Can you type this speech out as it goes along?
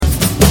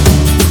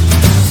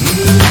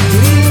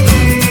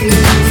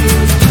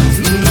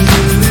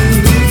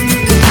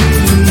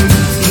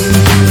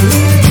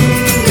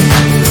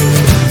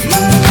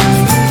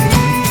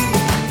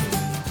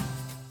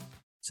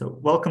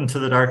Welcome to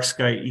the Dark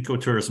Sky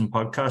Ecotourism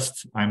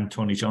podcast. I'm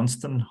Tony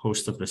Johnston,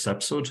 host of this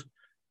episode.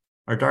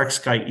 Our Dark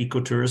Sky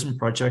Ecotourism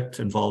project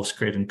involves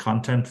creating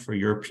content for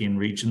European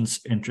regions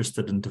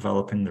interested in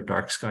developing their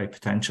dark sky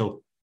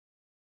potential.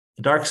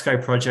 The Dark Sky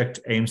project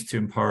aims to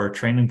empower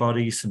training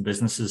bodies and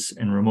businesses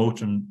in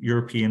remote and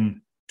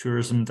European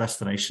tourism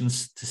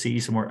destinations to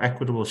seize a more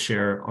equitable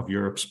share of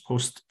Europe's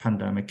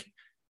post-pandemic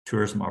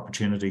tourism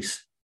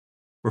opportunities.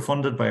 We're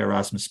funded by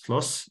Erasmus+,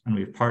 and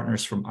we have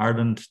partners from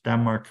Ireland,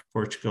 Denmark,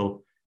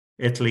 Portugal,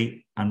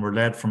 Italy, and we're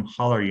led from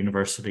Haller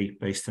University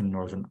based in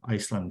Northern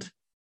Iceland.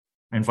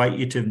 I invite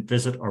you to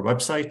visit our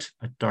website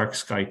at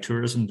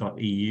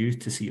darkskytourism.eu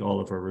to see all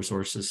of our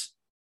resources.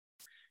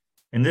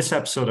 In this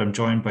episode, I'm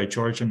joined by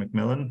Georgia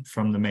Macmillian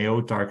from the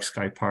Mayo Dark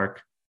Sky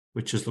Park,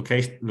 which is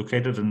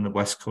located in the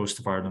west coast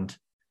of Ireland.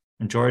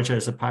 And Georgia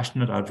is a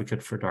passionate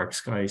advocate for dark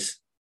skies.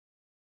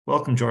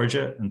 Welcome,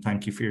 Georgia, and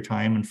thank you for your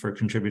time and for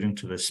contributing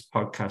to this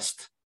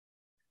podcast.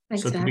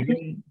 Thanks so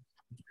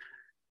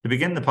to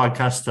begin the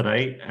podcast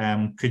today,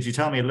 could you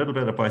tell me a little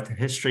bit about the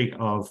history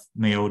of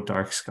Mayo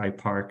Dark Sky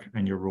Park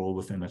and your role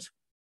within it?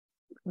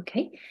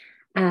 Okay.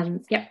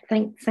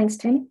 Thanks,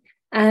 Tim.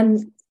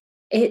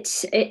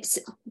 It's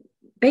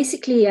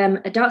basically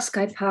a dark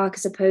sky park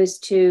as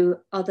opposed to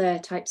other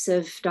types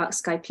of dark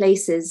sky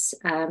places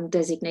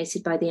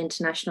designated by the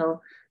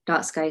International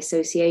Dark Sky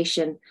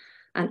Association.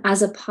 And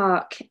as a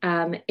park,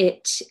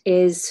 it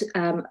is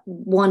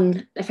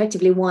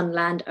effectively one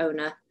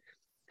landowner.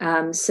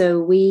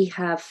 So we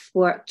have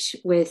worked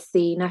with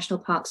the National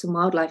Parks and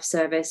Wildlife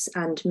Service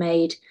and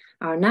made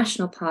our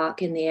national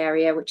park in the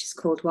area, which is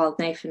called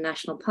Wildnathan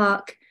National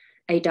Park,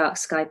 a dark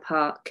sky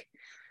park.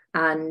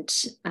 And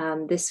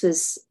this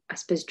was, I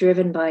suppose,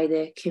 driven by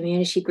the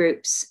community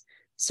groups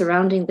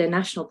surrounding the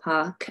national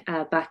park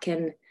back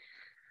in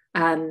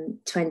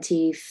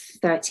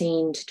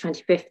 2013 to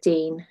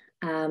 2015.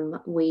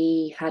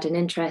 We had an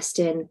interest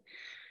in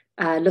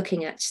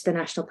looking at the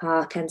national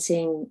park and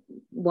seeing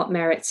what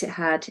merits it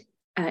had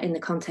in the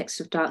context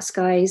of dark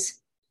skies.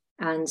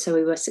 And so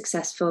we were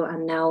successful,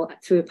 and now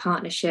through a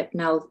partnership,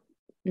 now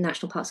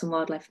National Parks and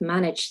Wildlife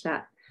manage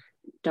that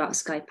dark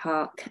sky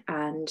park,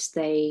 and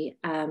they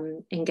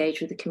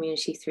engage with the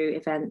community through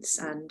events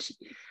and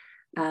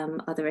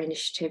other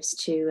initiatives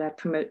to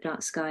promote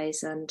dark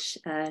skies and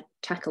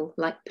tackle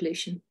light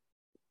pollution.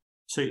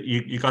 So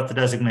you got the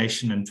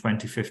designation in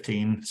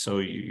 2015, so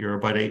you're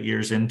about 8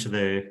 years into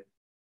the...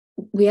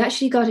 We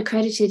actually got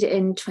accredited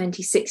in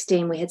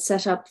 2016. We had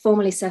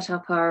formally set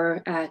up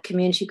our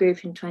community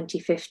group in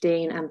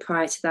 2015, and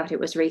prior to that it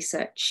was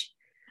research.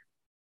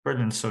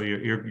 Brilliant. So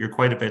you're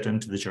quite a bit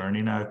into the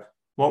journey now.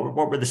 What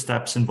were the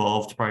steps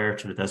involved prior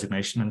to the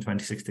designation in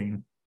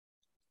 2016?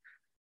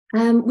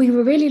 We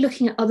were really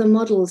looking at other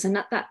models, and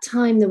at that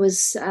time there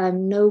was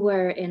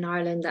nowhere in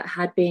Ireland that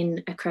had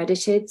been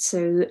accredited.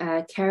 So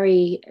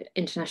Kerry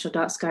International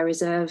Dark Sky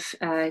Reserve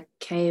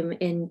came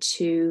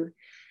into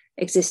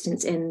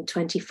existence in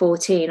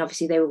 2014.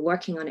 Obviously they were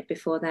working on it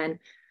before then.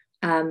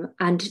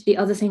 And the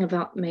other thing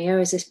about Mayo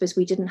is, I suppose,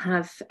 we didn't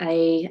have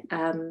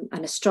an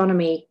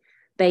astronomy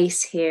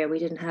base here. We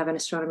didn't have an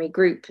astronomy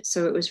group.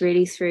 So it was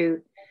really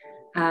through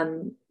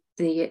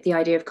the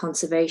idea of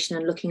conservation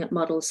and looking at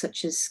models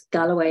such as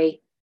Galloway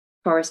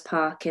Forest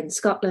Park in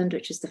Scotland,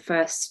 which is the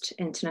first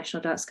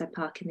international dark sky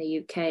park in the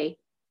UK.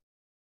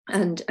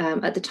 And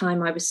at the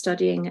time I was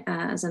studying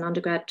as an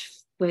undergrad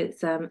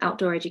with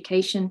outdoor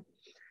education.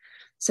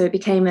 So it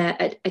became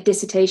a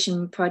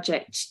dissertation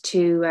project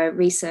to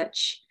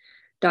research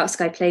dark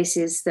sky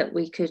places that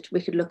we could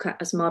look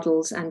at as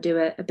models and do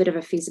a bit of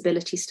a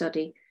feasibility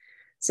study.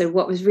 So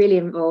what was really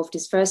involved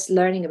is first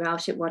learning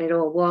about it, what it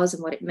all was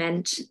and what it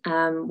meant,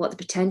 what the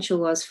potential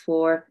was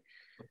for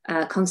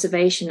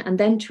conservation, and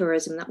then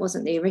tourism. That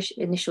wasn't the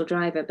initial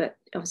driver, but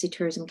obviously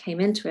tourism came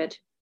into it.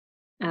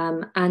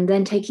 And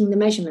then taking the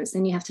measurements.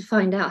 Then you have to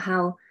find out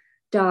how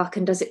dark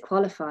and does it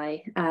qualify?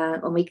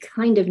 And we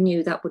kind of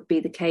knew that would be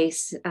the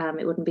case.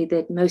 It wouldn't be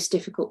the most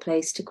difficult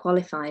place to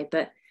qualify,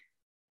 but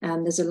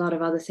there's a lot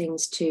of other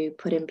things to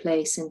put in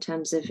place in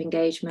terms of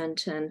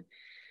engagement and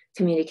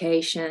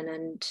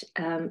communication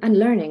and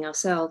learning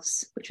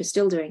ourselves, which we're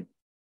still doing.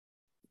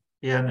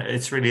 Yeah, and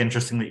it's really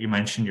interesting that you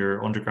mentioned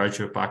your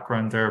undergraduate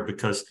background there,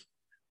 because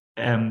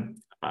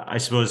I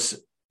suppose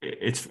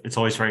it's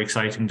always very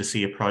exciting to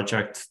see a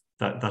project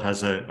that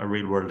has a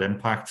real world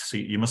impact. So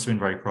you must have been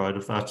very proud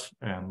of that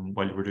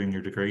while you were doing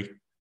your degree.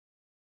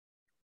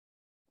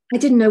 I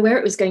didn't know where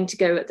it was going to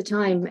go at the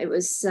time. It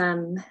was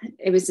an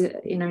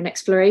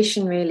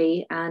exploration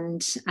really,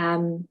 and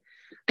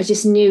I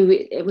just knew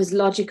it was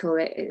logical.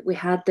 We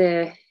had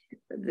the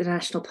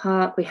national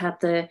park, we had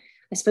I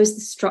suppose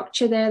the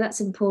structure there, that's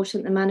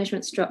important, the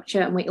management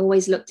structure. And we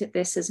always looked at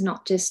this as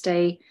not just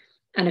an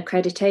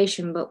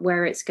accreditation, but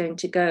where it's going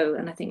to go.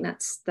 And I think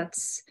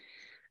that's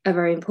a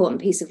very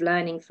important piece of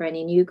learning for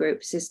any new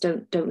groups, is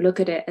don't look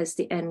at it as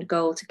the end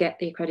goal to get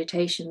the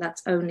accreditation.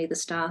 That's only the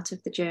start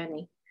of the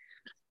journey.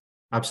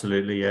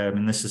 Absolutely, yeah. I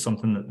mean, this is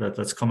something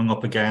that's coming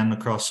up again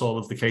across all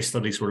of the case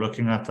studies we're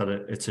looking at, that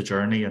it's a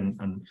journey,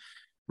 and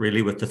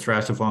really with the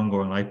threat of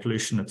ongoing light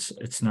pollution,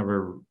 it's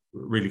never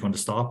really going to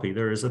stop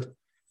either, is it?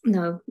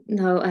 No,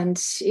 and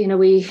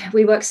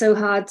we work so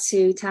hard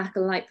to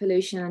tackle light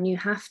pollution, and you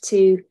have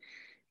to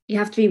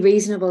be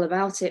reasonable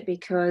about it,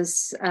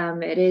 because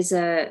it is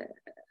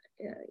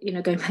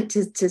going back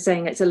to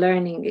saying it's a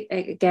learning,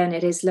 again,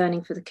 it is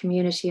learning for the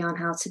community on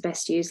how to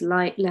best use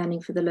light,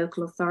 learning for the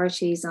local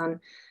authorities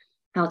on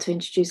how to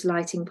introduce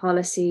lighting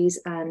policies,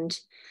 and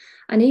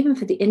even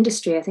for the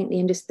industry. I think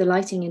the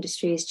lighting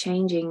industry is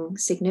changing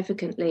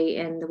significantly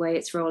in the way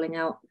it's rolling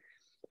out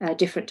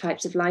different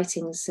types of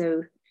lighting.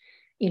 So,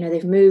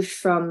 they've moved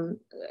from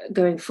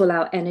going full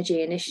out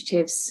energy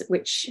initiatives,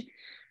 which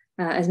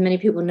as many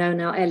people know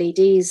now,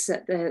 LEDs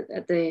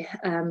at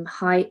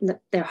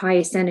their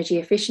highest energy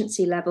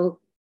efficiency level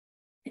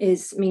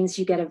means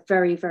you get a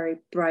very, very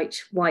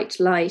bright white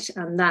light,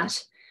 and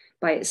that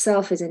by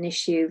itself is an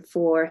issue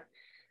for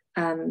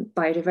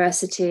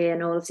biodiversity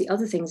and all of the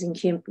other things,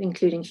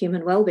 including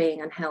human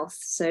well-being and health.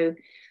 So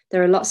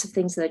there are lots of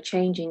things that are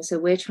changing. So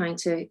we're trying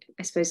to,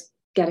 I suppose,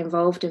 get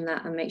involved in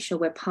that and make sure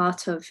we're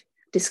part of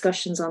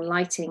discussions on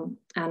lighting.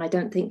 And I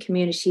don't think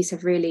communities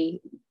have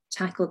really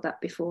tackled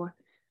that before.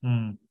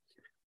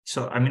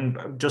 So, I mean,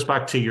 just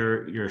back to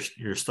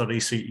your study.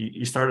 So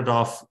you started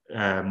off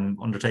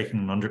undertaking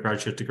an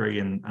undergraduate degree,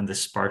 and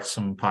this sparked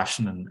some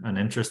passion and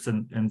interest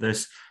in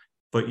this.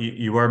 But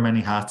you wear many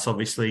hats.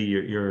 Obviously,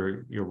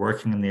 you're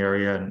working in the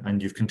area,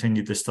 and you've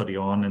continued this study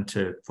on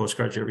into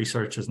postgraduate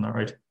research, isn't that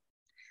right?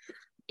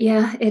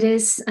 Yeah, it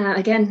is.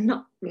 Again,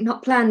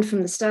 not planned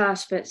from the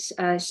start, but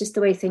it's just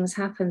the way things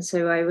happen.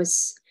 So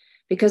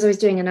because I was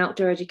doing an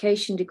outdoor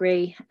education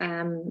degree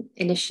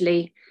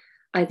initially,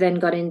 I then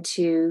got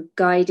into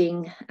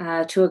guiding,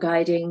 tour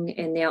guiding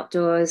in the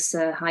outdoors,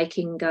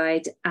 hiking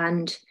guide.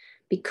 And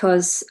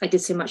because I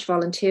did so much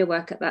volunteer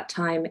work at that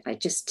time,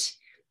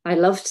 I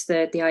loved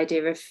the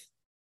idea of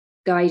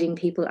guiding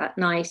people at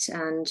night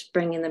and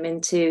bringing them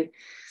into,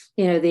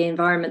 the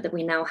environment that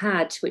we now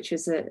had, which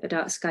was a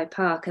dark sky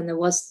park. And there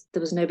was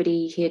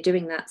nobody here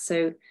doing that.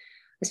 So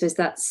I suppose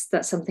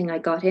that's something I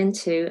got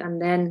into.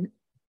 And then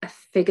I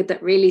figured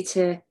that really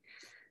to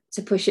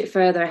push it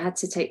further, I had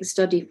to take the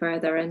study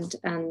further, and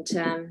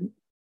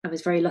I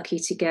was very lucky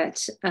to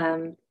get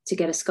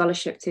a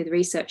scholarship through the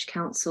Research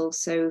Council.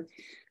 So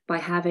by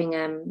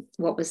having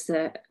what was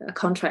a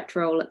contract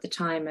role at the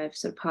time, a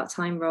sort of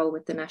part-time role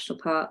with the National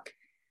Park,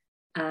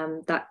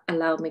 that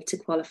allowed me to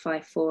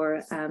qualify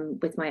for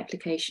with my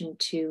application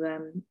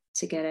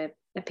to get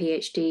a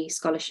PhD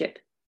scholarship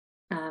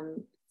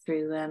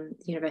through the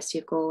University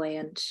of Galway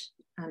and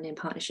in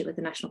partnership with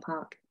the National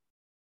Park.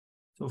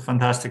 So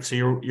fantastic. So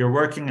you're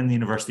working in the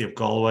University of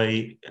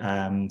Galway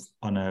on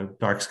a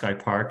dark sky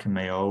park in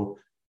Mayo,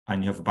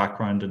 and you have a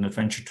background in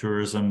adventure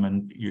tourism,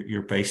 and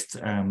you're based,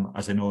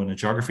 as I know, in a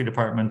geography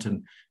department,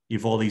 and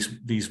you've all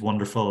these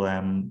wonderful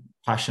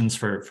passions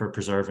for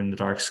preserving the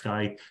dark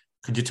sky.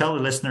 Could you tell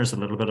the listeners a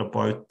little bit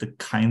about the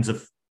kinds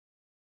of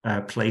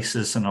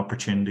places and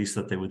opportunities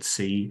that they would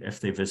see if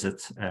they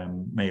visit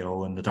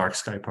Mayo and the dark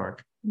sky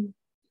park?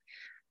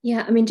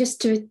 Yeah, I mean,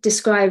 just to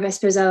describe, I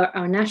suppose,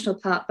 our national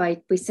park,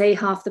 we say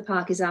half the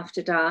park is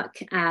after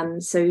dark.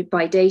 So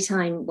by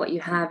daytime, what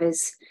you have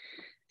is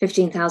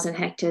 15,000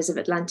 hectares of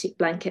Atlantic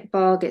blanket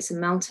bog. It's a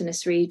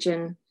mountainous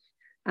region.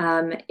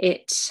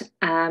 It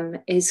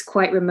is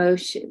quite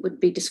remote. It would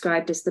be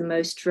described as the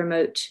most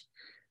remote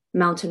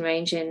mountain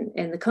range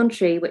in the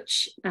country,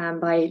 which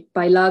by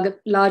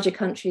larger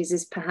countries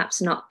is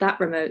perhaps not that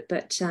remote.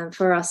 But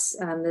for us,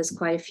 there's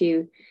quite a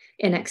few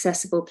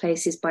inaccessible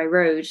places by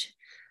road,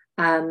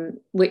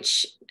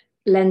 which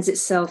lends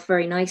itself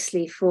very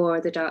nicely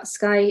for the Dark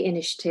Sky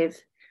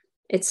initiative.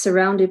 It's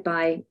surrounded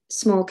by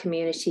small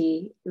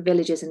community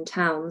villages and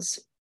towns,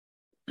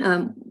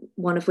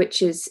 one of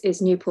which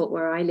is Newport,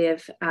 where I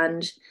live,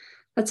 and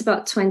that's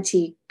about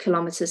 20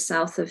 kilometres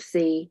south of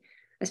the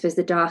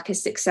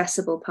darkest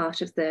accessible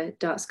part of the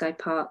Dark Sky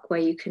Park, where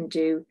you can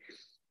do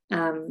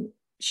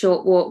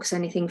short walks,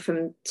 anything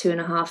from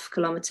 2.5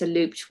 kilometre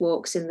looped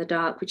walks in the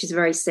dark, which is a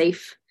very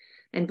safe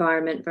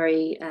environment,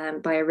 very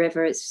by a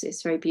river.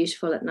 It's very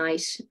beautiful at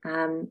night.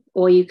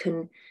 Or you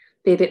can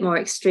be a bit more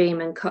extreme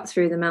and cut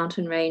through the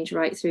mountain range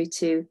right through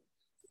to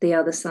the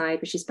other side,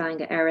 which is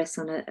Bangor Erris,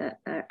 on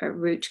a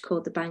route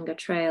called the Bangor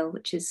Trail,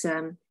 which is,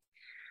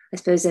 I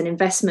suppose, an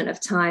investment of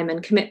time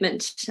and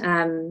commitment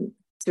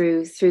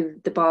through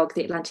the bog,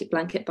 the Atlantic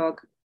blanket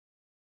bog.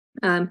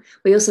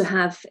 We also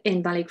have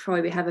in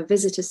Ballycroy, we have a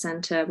visitor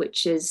centre,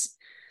 which is,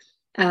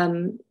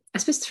 I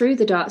suppose, through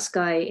the Dark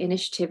Sky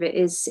initiative, it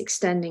is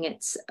extending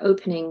its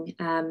opening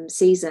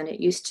season. It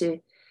used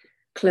to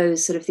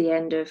close sort of the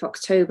end of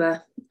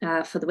October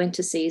for the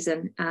winter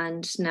season,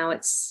 and now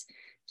it's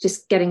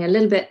just getting a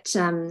little bit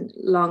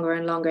longer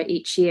and longer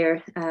each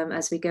year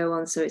as we go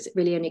on. So it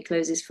really only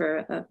closes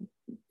for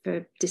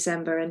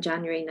December and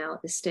January now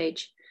at this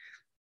stage.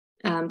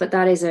 But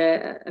that is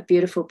a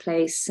beautiful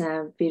place,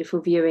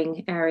 beautiful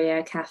viewing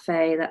area,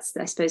 cafe. That's,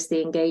 I suppose,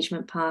 the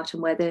engagement part,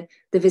 and where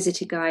the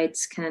visitor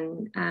guides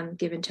can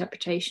give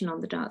interpretation on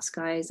the dark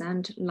skies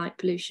and light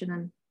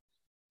pollution.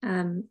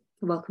 And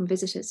welcome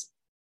visitors.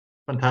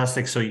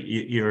 Fantastic. So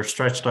you're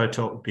stretched out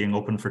to being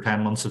open for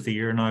 10 months of the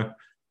year now.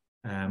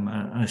 And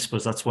I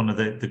suppose that's one of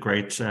the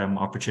great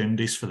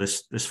opportunities for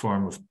this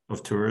form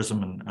of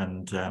tourism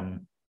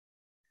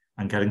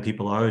and getting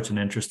people out and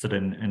interested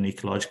in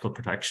ecological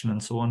protection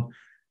and so on.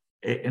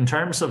 In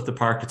terms of the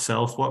park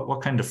itself,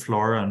 what kind of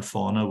flora and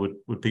fauna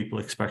would people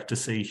expect to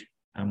see,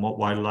 and what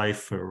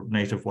wildlife or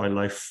native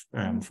wildlife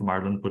from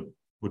Ireland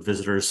would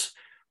visitors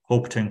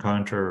hope to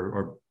encounter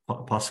or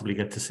possibly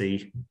get to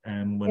see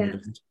when they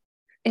visit?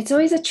 It's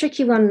always a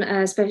tricky one,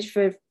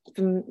 especially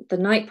from the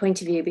night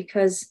point of view,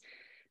 because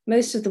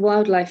most of the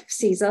wildlife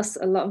sees us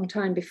a long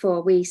time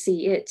before we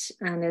see it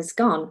and is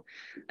gone.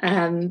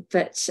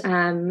 But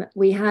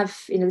we have,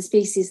 the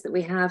species that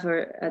we have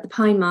are the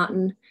pine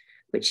marten,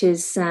 which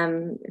is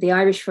the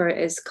Irish for it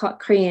is cot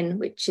crean,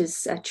 which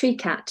is a tree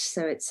cat.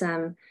 So it's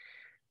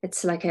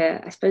like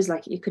I suppose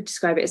like you could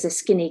describe it as a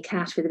skinny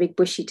cat with a big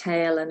bushy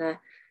tail and a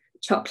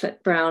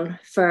chocolate brown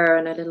fur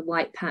and a little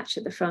white patch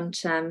at the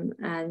front.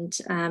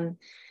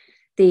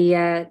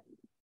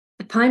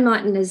 The pine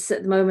marten is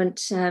at the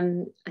moment,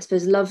 I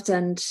suppose, loved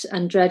and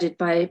dreaded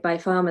by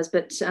farmers,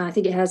 but I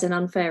think it has an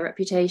unfair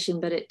reputation.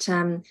 But it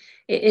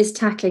is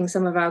tackling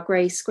some of our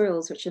grey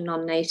squirrels, which are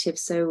non-native.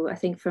 So I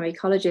think for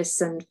ecologists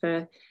and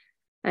for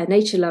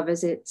nature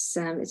lovers, it's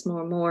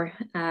more and more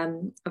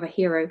of a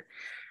hero.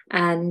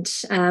 And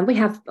we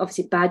have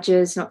obviously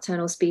badgers,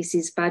 nocturnal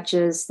species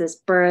badgers. There's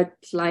bird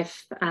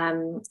life,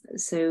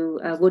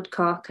 so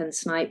woodcock and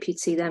snipe. You'd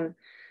see them,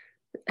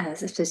 I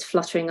suppose,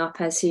 fluttering up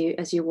as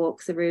you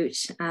walk the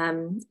route.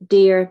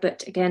 Deer,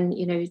 but again,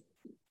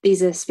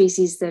 these are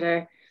species that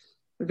are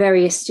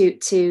very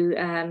astute to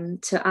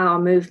our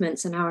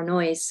movements and our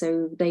noise,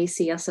 so they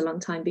see us a long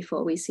time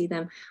before we see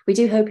them. We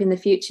do hope in the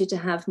future to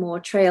have more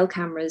trail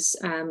cameras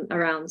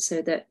around,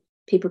 so that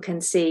people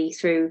can see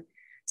through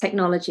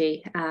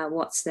technology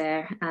what's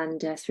there,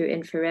 and through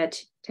infrared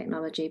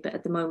technology. But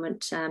at the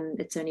moment,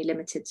 it's only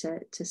limited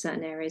to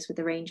certain areas with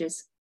the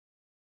rangers.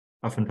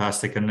 Oh,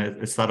 fantastic. And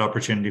it's that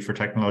opportunity for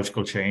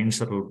technological change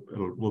that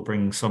will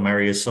bring some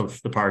areas of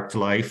the park to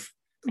life,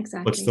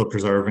 exactly, but still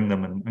preserving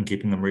them and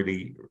keeping them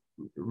really,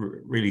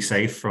 really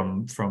safe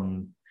from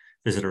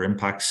visitor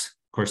impacts.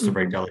 Of course, they're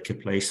very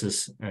delicate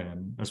places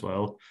as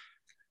well.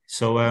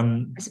 So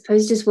I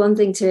suppose just one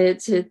thing to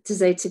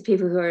say to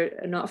people who are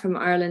not from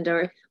Ireland,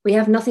 or we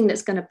have nothing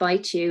that's going to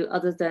bite you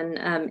other than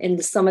in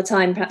the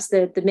summertime, perhaps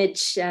the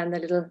midge and the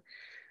little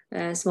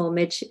small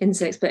midge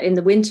insects, but in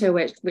the winter,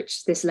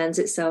 which this lends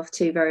itself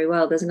to very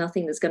well, there's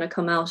nothing that's going to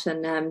come out,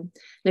 and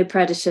no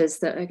predators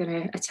that are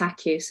going to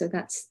attack you. So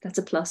that's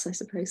a plus, I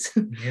suppose.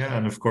 Yeah,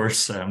 and of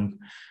course,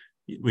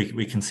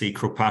 we can see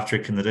Croagh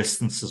Patrick in the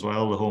distance as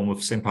well, the home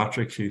of St.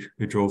 Patrick,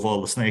 who drove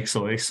all the snakes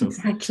away. So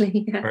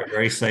exactly, yeah. Very,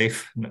 very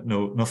safe.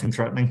 No, nothing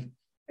threatening.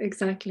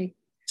 Exactly.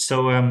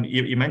 So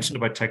you mentioned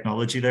about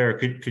technology there.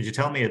 Could you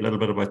tell me a little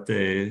bit about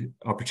the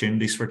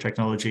opportunities for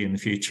technology in the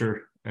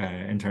future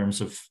in terms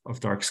of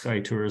dark sky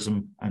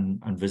tourism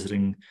and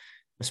visiting,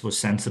 I suppose,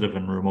 sensitive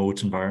and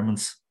remote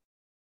environments?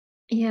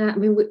 Yeah, I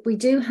mean, we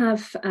do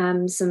have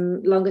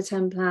some longer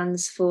term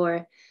plans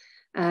for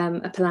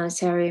a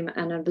planetarium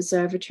and an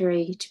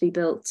observatory to be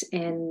built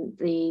in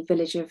the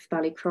village of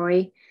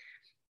Ballycroy,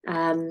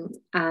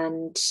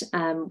 and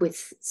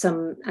with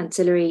some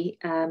ancillary,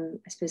 I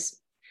suppose,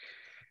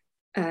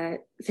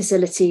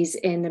 facilities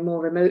in the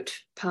more remote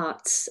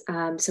parts.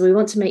 So we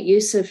want to make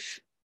use of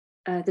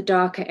the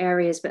darker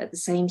areas, but at the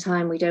same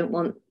time, we don't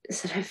want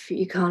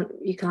you can't.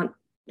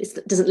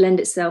 It doesn't lend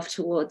itself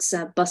towards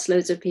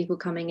busloads of people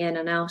coming in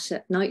and out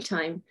at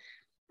nighttime.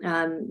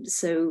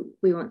 So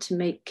we want to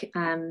make,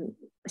 I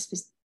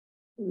suppose,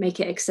 make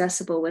it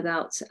accessible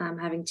without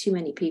having too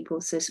many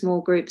people. So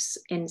small groups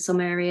in some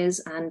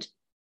areas and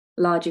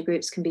larger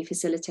groups can be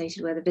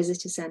facilitated where the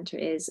visitor centre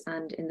is.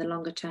 And in the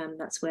longer term,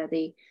 that's where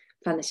the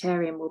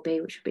planetarium will be,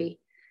 which will be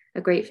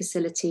a great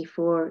facility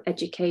for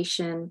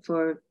education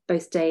for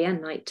both day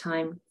and night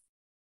time,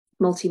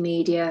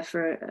 multimedia,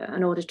 for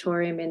an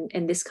auditorium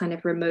in this kind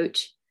of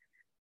remote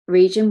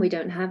region. We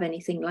don't have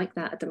anything like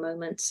that at the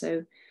moment.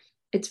 So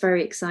it's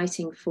very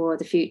exciting for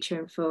the future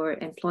and for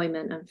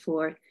employment and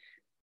for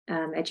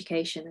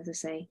education, as I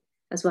say,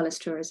 as well as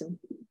tourism.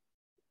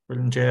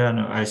 Brilliant, yeah. And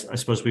I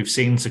suppose we've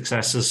seen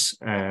successes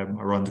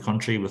around the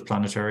country with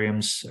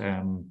planetariums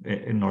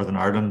in Northern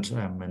Ireland,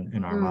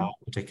 in Armagh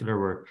in particular,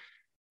 where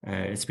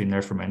it's been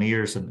there for many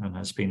years and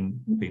has been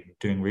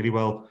doing really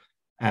well.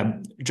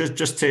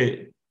 Just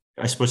to,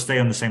 I suppose, stay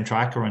on the same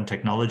track around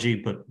technology,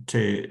 but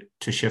to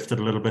shift it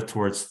a little bit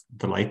towards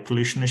the light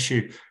pollution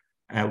issue.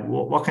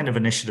 What kind of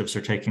initiatives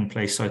are taking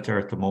place out there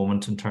at the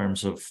moment in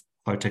terms of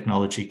how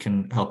technology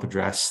can help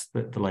address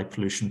the light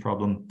pollution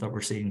problem that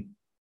we're seeing?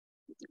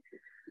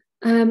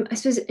 I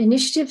suppose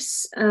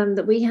initiatives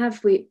that we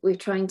have, we're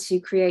trying to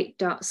create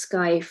dark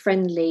sky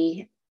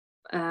friendly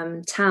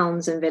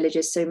towns and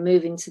villages. So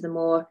moving to the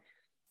more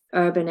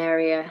urban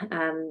area,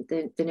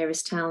 the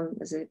nearest town,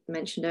 as I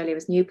mentioned earlier,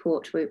 was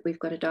Newport. We've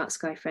got a dark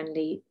sky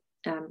friendly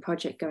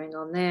project going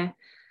on there.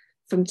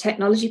 From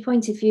technology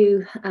point of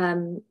view, I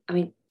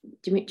mean,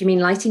 do you mean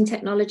lighting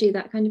technology,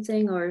 that kind of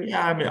thing, or?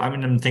 Yeah,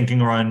 I'm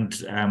thinking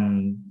around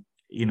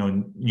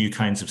new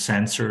kinds of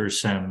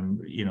sensors,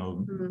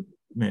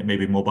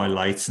 maybe mobile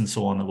lights and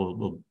so on that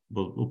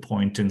will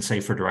point in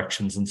safer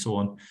directions and so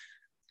on.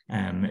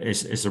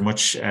 Is there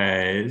much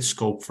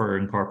scope for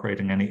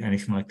incorporating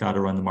anything like that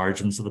around the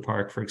margins of the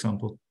park, for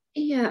example?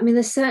 Yeah, I mean,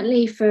 there's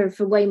certainly for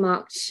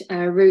waymarked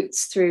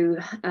routes through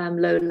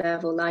low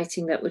level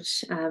lighting that would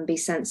be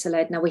sensor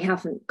led. Now, we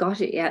haven't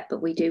got it yet,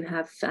 but we do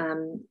have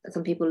some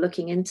people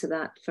looking into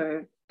that.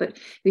 But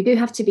we do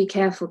have to be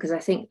careful, because I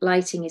think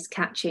lighting is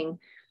catching.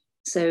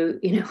 So,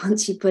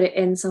 once you put it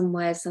in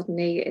somewhere,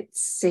 suddenly it's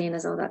seen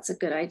as, oh, that's a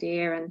good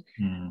idea, and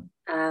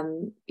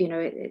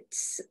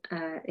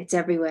it's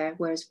everywhere.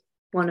 Whereas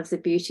one of the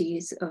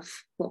beauties of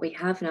what we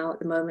have now at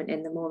the moment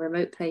in the more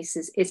remote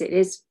places is it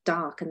is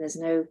dark, and there's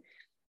no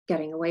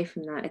getting away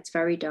from that. It's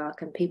very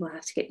dark, and people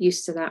have to get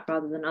used to that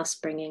rather than us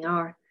bringing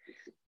our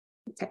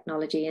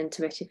technology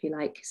into it, if you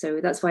like.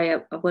 So that's why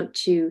I want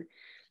to,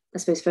 I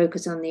suppose,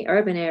 focus on the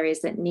urban areas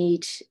that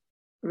need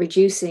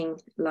reducing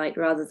light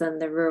rather than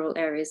the rural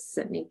areas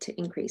that need to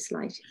increase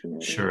light.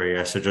 Sure,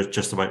 yeah. So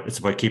it's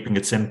about keeping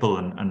it simple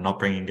and not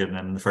bringing it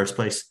in the first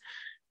place.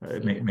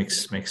 It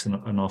makes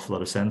an awful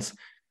lot of sense.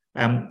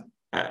 And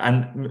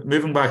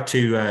moving back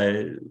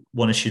to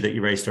one issue that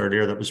you raised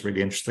earlier that was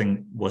really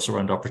interesting was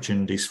around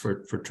opportunities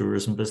for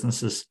tourism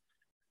businesses.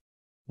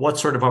 What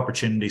sort of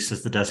opportunities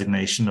has the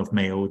designation of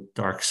Mayo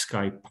Dark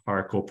Sky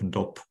Park opened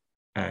up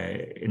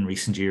in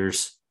recent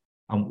years,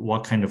 and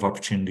what kind of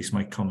opportunities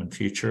might come in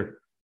future?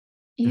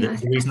 Yeah.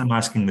 The reason I'm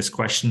asking this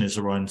question is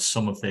around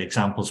some of the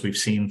examples we've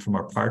seen from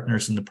our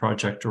partners in the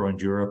project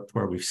around Europe,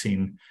 where we've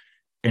seen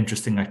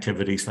interesting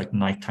activities like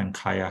nighttime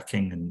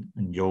kayaking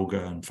and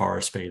yoga and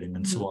forest bathing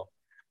and so on.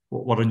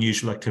 What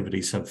unusual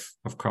activities have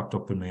cropped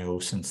up in Mayo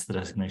since the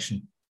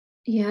designation?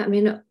 Yeah, I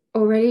mean,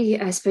 already,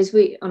 I suppose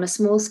we, on a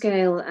small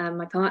scale,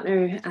 my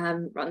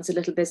partner runs a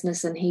little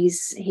business, and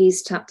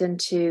he's tapped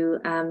into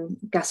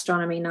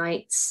gastronomy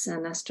nights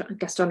and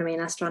gastronomy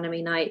and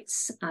astronomy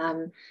nights.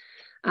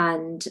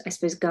 And I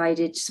suppose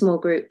small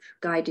group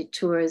guided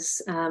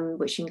tours,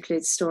 which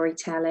includes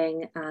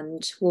storytelling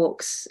and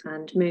walks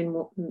and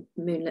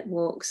moonlit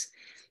walks.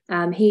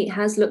 He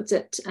has looked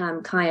at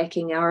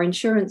kayaking. Our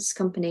insurance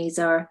companies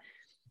are,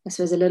 I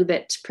suppose, a little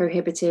bit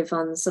prohibitive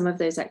on some of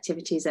those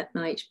activities at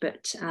night,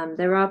 but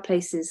there are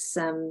places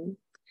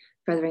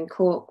further in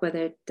Cork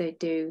where they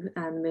do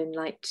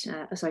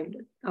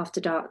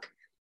after dark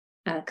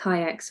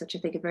kayaks, which I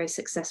think are very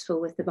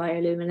successful with the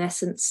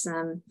bioluminescence.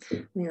 I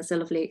think that's a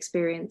lovely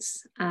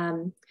experience.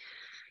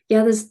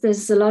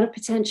 There's a lot of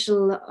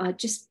potential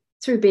just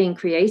through being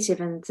creative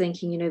and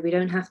thinking, we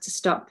don't have to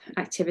stop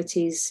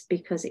activities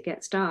because it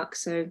gets dark.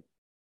 So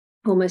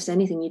almost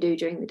anything you do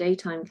during the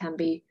daytime can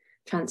be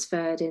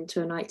transferred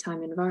into a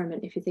nighttime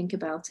environment, if you think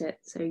about it.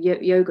 So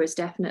yoga is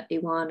definitely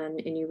one,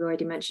 and you've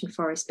already mentioned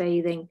forest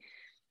bathing.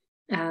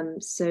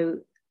 So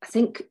I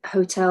think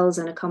hotels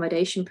and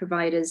accommodation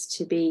providers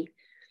to be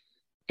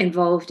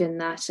involved in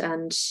that,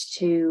 and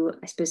to,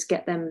 I suppose,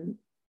 get them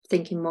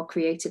thinking more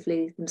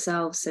creatively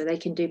themselves, so they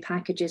can do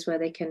packages where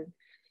they can,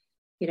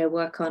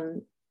 work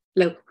on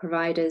local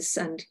providers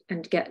and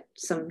get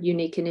some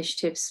unique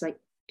initiatives like,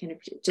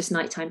 just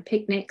nighttime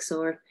picnics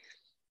or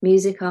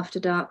music after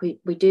dark.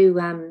 We do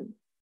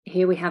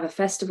here we have a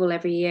festival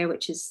every year,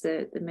 which is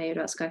the Mayo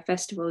Dark Sky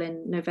Festival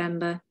in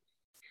November.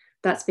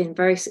 That's been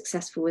very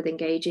successful with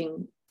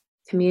engaging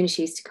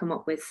communities to come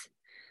up with,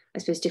 I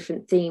suppose,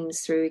 different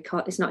themes through.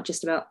 It's not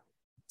just about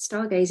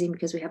stargazing,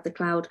 because we have the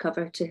cloud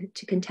cover to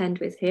contend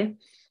with here.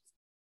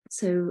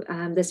 So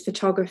there's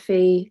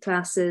photography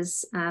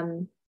classes,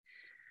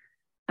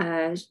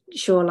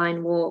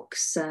 shoreline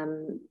walks,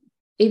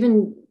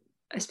 even,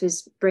 I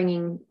suppose,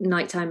 bringing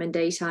nighttime and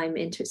daytime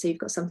into it. So you've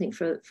got something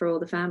for all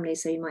the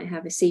families. So you might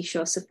have a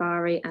seashore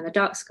safari and a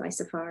dark sky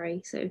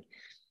safari. So,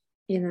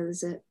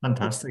 there's a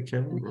fantastic,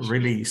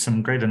 really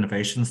some great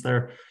innovations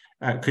there.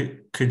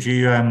 Could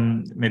you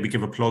maybe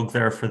give a plug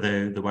there for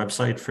the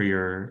website for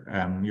your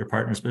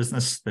partner's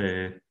business?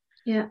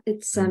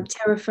 It's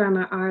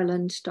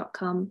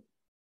terrafirmaireland.com.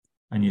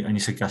 And you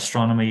said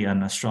gastronomy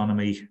and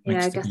astronomy.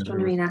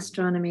 Gastronomy and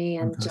astronomy,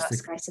 and dark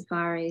sky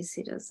safaris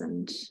he does,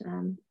 and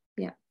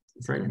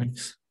great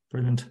mix,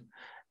 brilliant.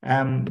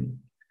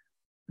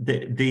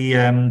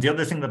 The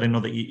other thing that I know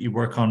that you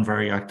work on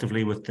very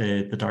actively with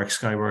the dark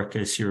sky work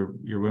is your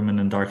Women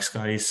in Dark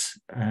Skies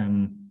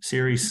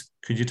series.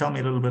 Could you tell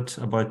me a little bit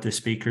about the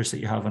speakers that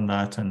you have on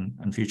that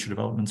and future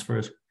developments for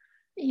it?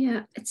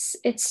 Yeah,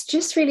 it's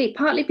just really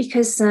partly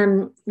because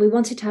we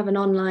wanted to have an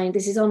online.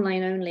 This is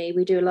online only.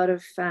 We do a lot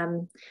of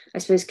I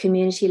suppose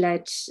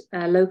community-led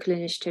local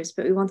initiatives,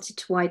 but we wanted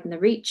to widen the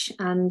reach.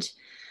 And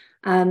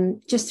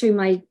just through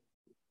my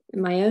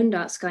own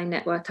dark sky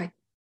network, I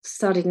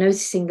started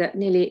noticing that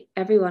nearly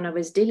everyone I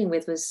was dealing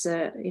with was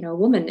a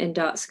woman in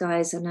dark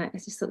skies, and I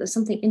just thought there's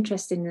something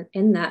interesting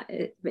in that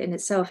in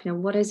itself.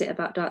 What is it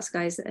about dark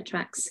skies that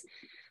attracts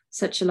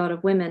such a lot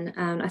of women?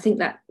 And I think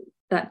that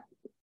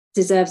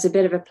deserves a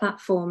bit of a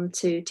platform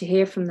to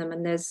hear from them.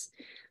 And there's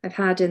I've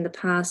had in the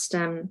past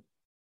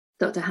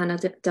Dr. Hannah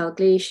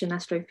Dalgleish, an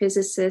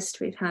astrophysicist.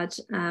 We've had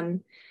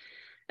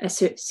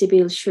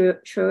Sibyl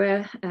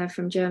Schroer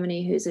from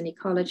Germany, who's an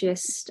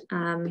ecologist.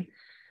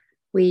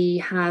 We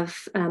have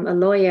a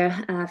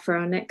lawyer for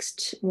our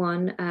next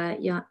one,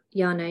 Jana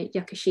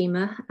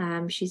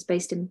Yakashima. She's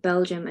based in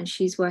Belgium, and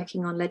she's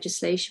working on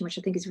legislation, which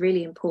I think is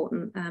really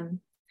important.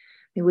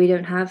 We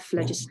don't have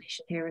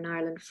legislation here in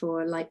Ireland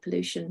for light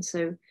pollution,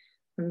 so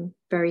I'm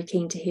very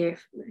keen to hear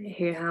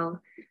how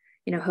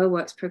her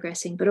work's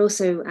progressing. But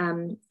also,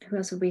 who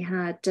else have we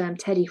had?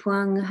 Teddy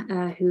Huang,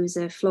 who's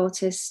a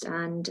flautist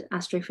and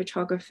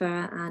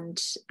astrophotographer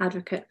and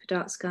advocate for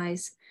dark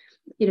skies.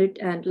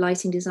 And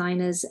lighting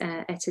designers,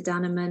 Etta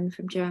Dannemann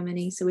from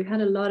Germany. So we've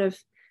had a lot of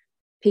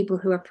people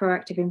who are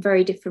proactive in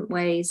very different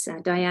ways.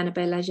 Diana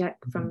Belajak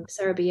from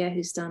Serbia,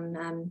 who's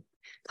done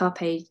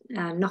Carpe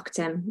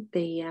Noctem,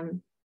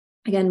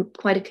 again,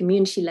 quite a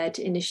community-led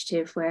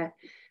initiative where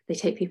they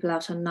take people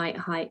out on night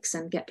hikes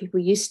and get people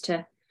used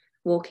to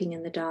walking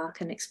in the dark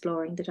and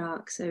exploring the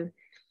dark. So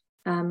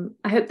I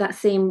hope that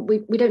theme,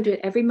 we don't do it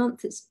every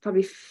month. It's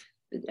probably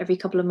every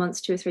couple of months,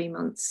 2 or 3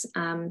 months,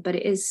 but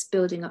it is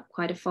building up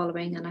quite a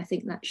following, and I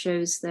think that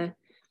shows the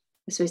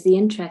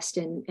interest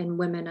in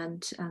women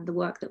and the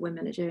work that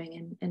women are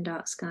doing in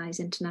dark skies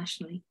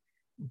internationally.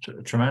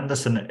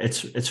 Tremendous, and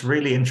it's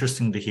really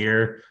interesting to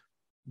hear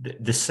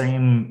the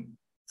same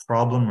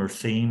problem or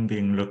theme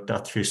being looked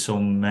at through so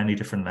many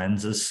different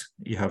lenses.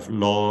 You have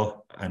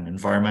law and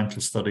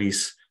environmental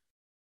studies,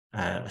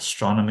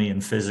 astronomy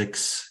and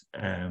physics,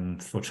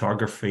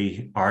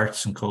 photography,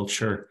 arts and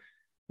culture.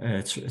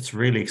 It's a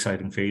really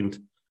exciting field.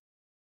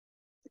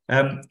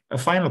 A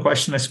final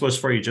question, I suppose,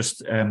 for you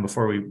just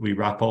before we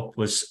wrap up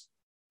was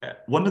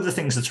one of the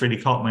things that's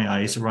really caught my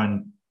eyes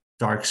around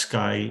dark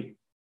sky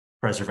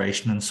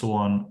preservation and so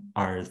on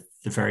are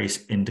the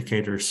various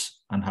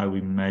indicators and how we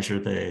measure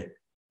the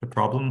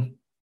problem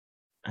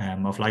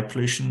of light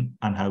pollution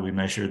and how we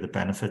measure the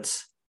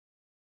benefits.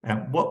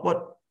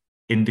 What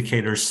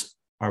indicators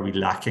are we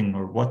lacking,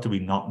 or what do we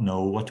not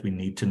know? What do we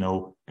need to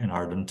know in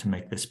Ireland to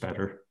make this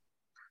better?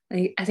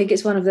 I think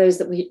it's one of those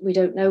that we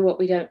don't know what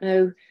we don't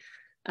know.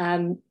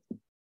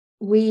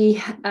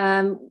 We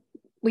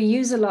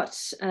use a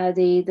lot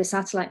the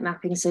satellite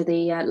mapping, so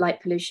the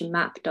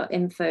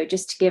lightpollutionmap.info,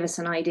 just to give us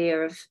an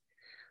idea of,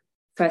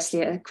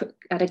 firstly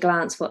at a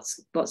glance,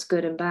 what's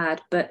good and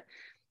bad. But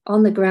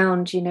on the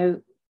ground,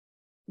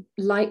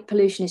 light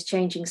pollution is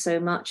changing so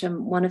much,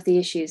 and one of the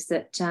issues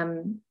that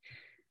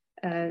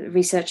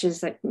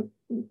researchers like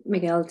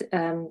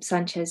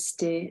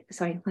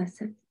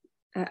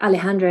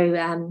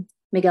Alejandro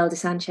Miguel de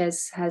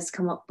Sanchez has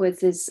come up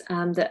with is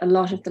that a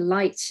lot of the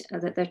light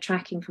that they're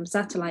tracking from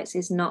satellites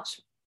is not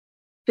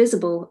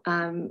visible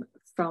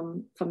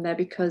from there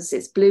because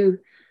it's blue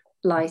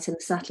light and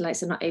the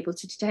satellites are not able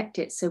to detect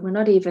it. So we're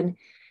not even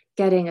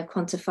getting a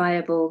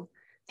quantifiable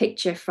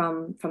picture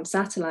from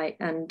satellite.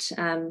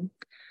 And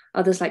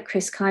others like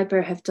Chris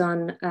Kuiper have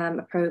done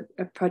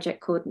a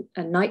project called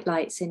Night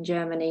Lights in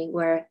Germany,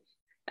 where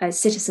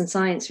citizen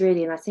science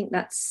really, and I think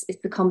it's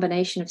the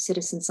combination of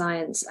citizen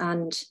science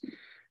and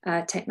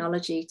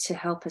technology to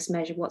help us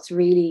measure what's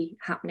really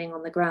happening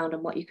on the ground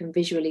and what you can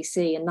visually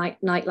see. And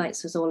Night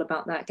Lights was all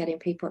about that, getting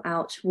people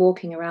out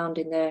walking around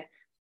in their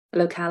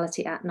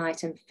locality at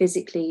night and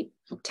physically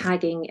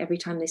tagging every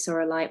time they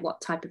saw a light.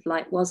 What type of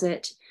light was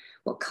it?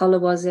 What color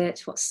was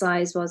it? What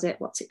size was it?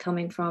 What's it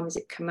coming from? Is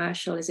it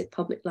commercial? Is it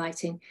public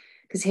lighting?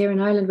 Because here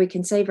in Ireland we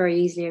can say very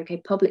easily, okay,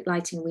 public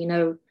lighting we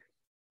know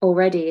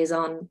already is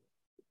on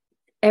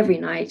every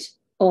night,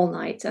 all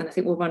night. And I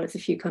think we're one of the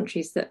few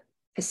countries that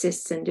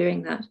persists in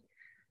doing that.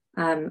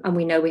 And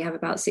we know we have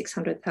about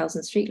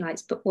 600,000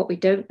 streetlights, but what we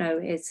don't know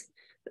is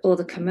all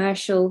the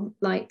commercial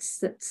lights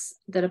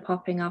that are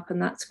popping up,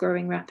 and that's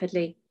growing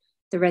rapidly,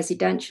 the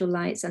residential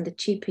lights, and the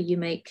cheaper you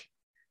make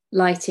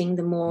lighting,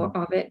 the more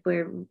of it.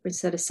 We're,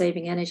 instead of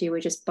saving energy, we're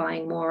just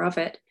buying more of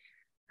it.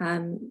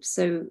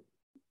 So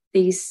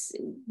we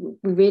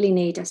really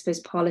need, I suppose,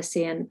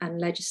 policy and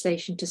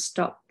legislation to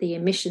stop the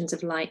emissions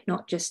of light,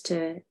 not just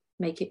to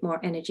make it more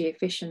energy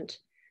efficient.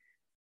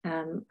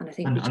 And I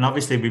think, and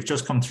obviously we've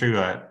just come through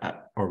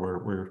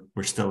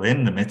we're still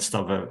in the midst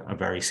of a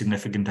very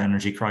significant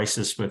energy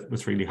crisis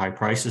with really high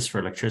prices for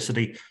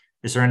electricity.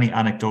 Is there any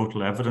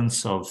anecdotal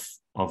evidence of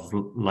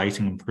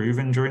lighting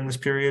improving during this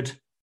period?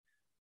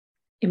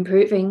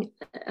 Improving?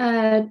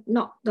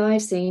 Not that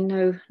I've seen.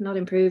 No, not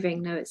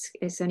improving. No,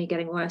 it's only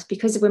getting worse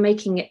because we're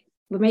making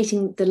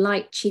the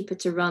light cheaper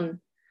to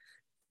run.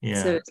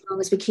 Yeah. So as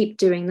long as we keep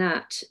doing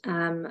that,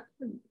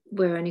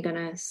 we're only going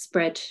to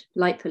spread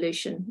light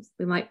pollution.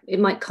 It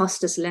might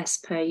cost us less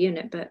per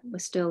unit, but we're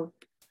still.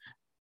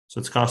 So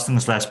it's costing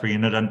us less per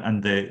unit,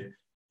 and the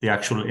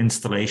actual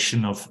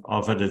installation of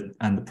it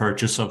and the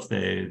purchase of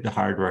the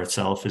hardware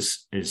itself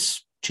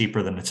is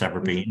cheaper than it's ever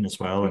been as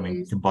well. I mean,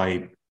 you can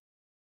buy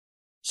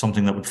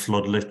something that would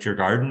floodlit your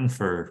garden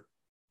for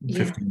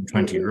 15,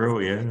 20 euro.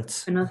 Yeah,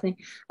 that's for nothing.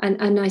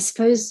 And I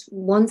suppose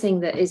one thing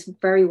that is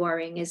very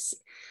worrying is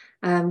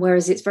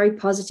Whereas it's very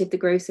positive, the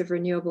growth of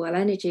renewable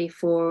energy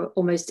for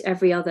almost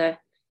every other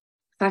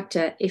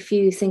factor. If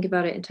you think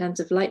about it in terms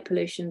of light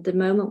pollution, the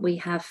moment we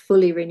have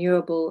fully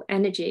renewable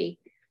energy,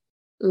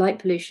 light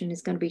pollution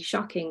is going to be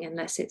shocking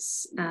unless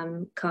it's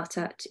cut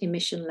at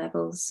emission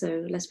levels. So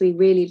unless we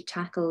really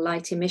tackle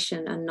light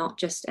emission and not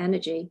just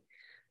energy,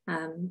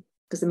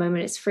 because the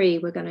moment it's free,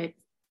 we're going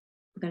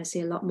to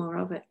see a lot more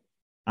of it.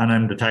 And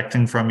I'm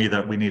detecting from you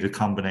that we need a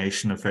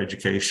combination of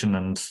education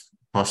and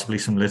possibly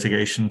some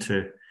litigation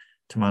to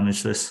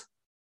manage this.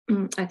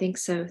 I think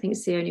so. I think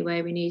it's the only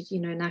way. We need,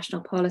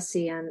 national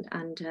policy and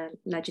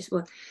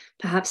well,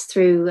 perhaps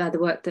through the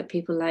work that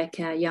people like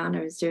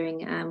Jana is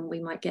doing,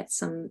 we might get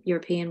some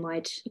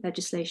European-wide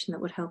legislation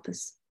that would help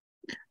us.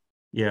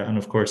 Yeah, and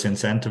of course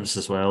incentives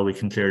as well. We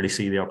can clearly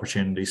see the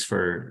opportunities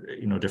for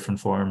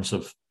different forms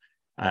of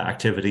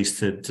activities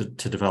to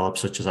develop,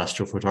 such as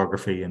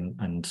astrophotography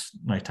and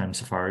nighttime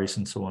safaris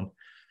and so on.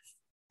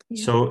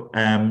 Yeah. So,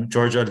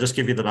 Georgia, I'll just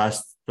give you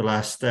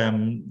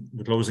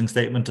the closing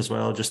statement as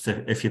well, just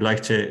if you'd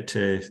like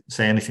to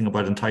say anything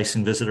about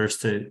enticing visitors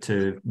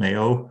to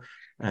Mayo,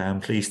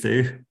 please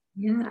do.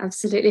 Yeah,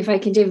 absolutely. If I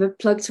can give a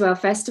plug to our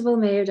festival,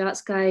 Mayo Dark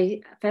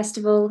Sky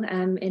Festival,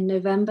 in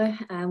November,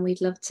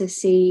 we'd love to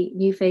see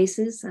new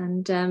faces,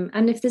 and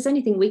if there's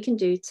anything we can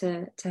do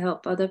to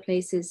help other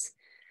places,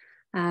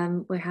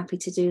 we're happy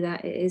to do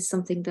that. It is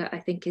something that I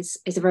think is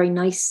a very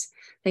nice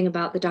thing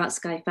about the Dark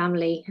Sky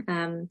family,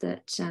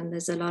 that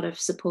there's a lot of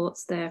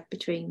supports there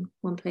between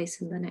one place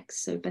and the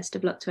next. So best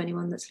of luck to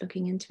anyone that's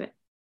looking into it.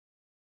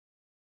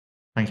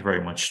 Thank you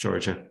very much,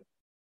 Georgia.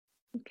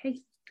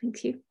 Okay,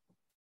 thank you.